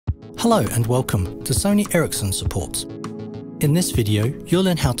Hello and welcome to Sony Ericsson Support. In this video, you'll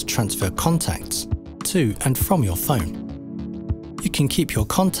learn how to transfer contacts to and from your phone. You can keep your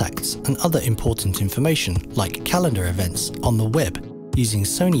contacts and other important information like calendar events on the web using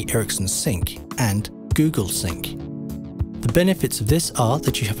Sony Ericsson Sync and Google Sync. The benefits of this are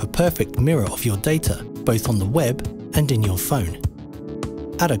that you have a perfect mirror of your data both on the web and in your phone.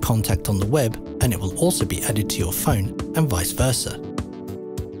 Add a contact on the web and it will also be added to your phone and vice versa.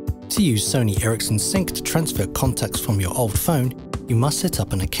 To use Sony Ericsson Sync to transfer contacts from your old phone, you must set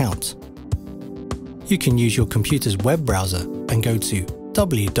up an account. You can use your computer's web browser and go to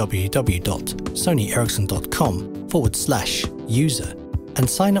www.sonyericsson.com/user and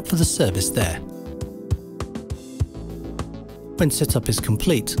sign up for the service there. When setup is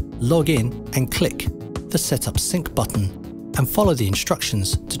complete, log in and click the Setup Sync button and follow the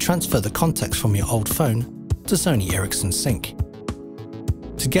instructions to transfer the contacts from your old phone to Sony Ericsson Sync.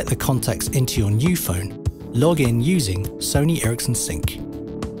 To get the contacts into your new phone, log in using Sony Ericsson Sync.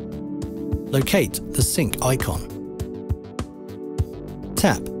 Locate the Sync icon.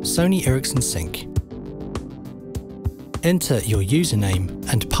 Tap Sony Ericsson Sync. Enter your username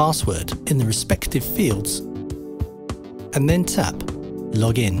and password in the respective fields and then tap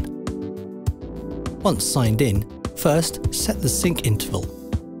Login. Once signed in, first set the sync interval.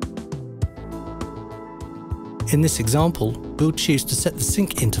 In this example, we'll choose to set the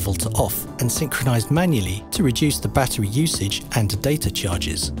sync interval to off and synchronize manually to reduce the battery usage and data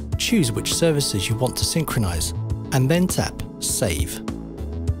charges. Choose which services you want to synchronize and then tap Save.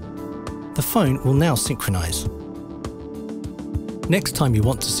 The phone will now synchronize. Next time you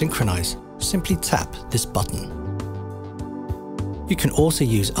want to synchronize, simply tap this button. You can also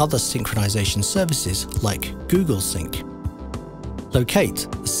use other synchronization services like Google Sync. Locate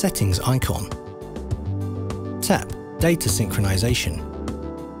the Settings icon. Tap Data Synchronization.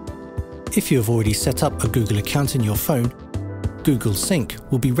 If you have already set up a Google account in your phone, Google Sync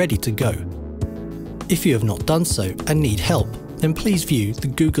will be ready to go. If you have not done so and need help, then please view the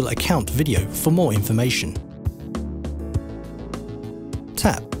Google account video for more information.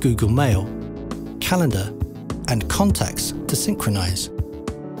 Tap Google Mail, Calendar, and Contacts to synchronize.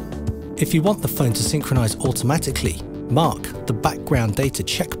 If you want the phone to synchronize automatically, mark the Background Data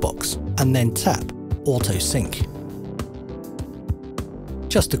checkbox and then tap Auto Sync.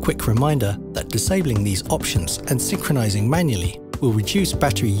 Just a quick reminder that disabling these options and synchronizing manually will reduce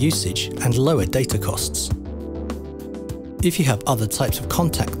battery usage and lower data costs. If you have other types of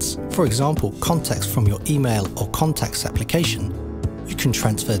contacts, for example contacts from your email or contacts application, you can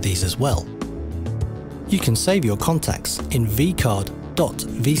transfer these as well. You can save your contacts in vcard,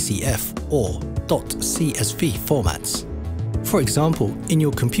 .vcf or .csv formats. For example, in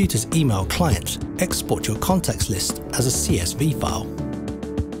your computer's email client, export your contacts list as a CSV file.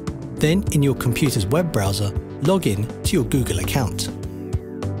 Then, in your computer's web browser, log in to your Google account.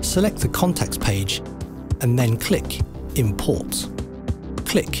 Select the Contacts page and then click Import.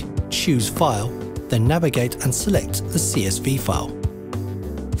 Click Choose File, then navigate and select the CSV file.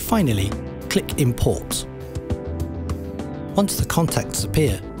 Finally, click Import. Once the contacts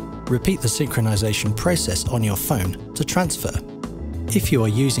appear, repeat the synchronization process on your phone to transfer. If you are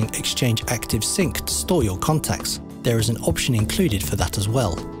using Exchange Active Sync to store your contacts, there is an option included for that as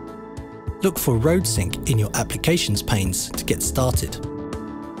well. Look for Road Sync in your Applications panes to get started.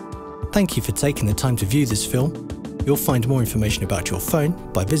 Thank you for taking the time to view this film. You'll find more information about your phone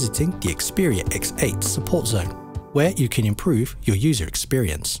by visiting the Xperia X8 support zone, where you can improve your user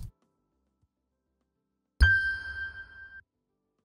experience.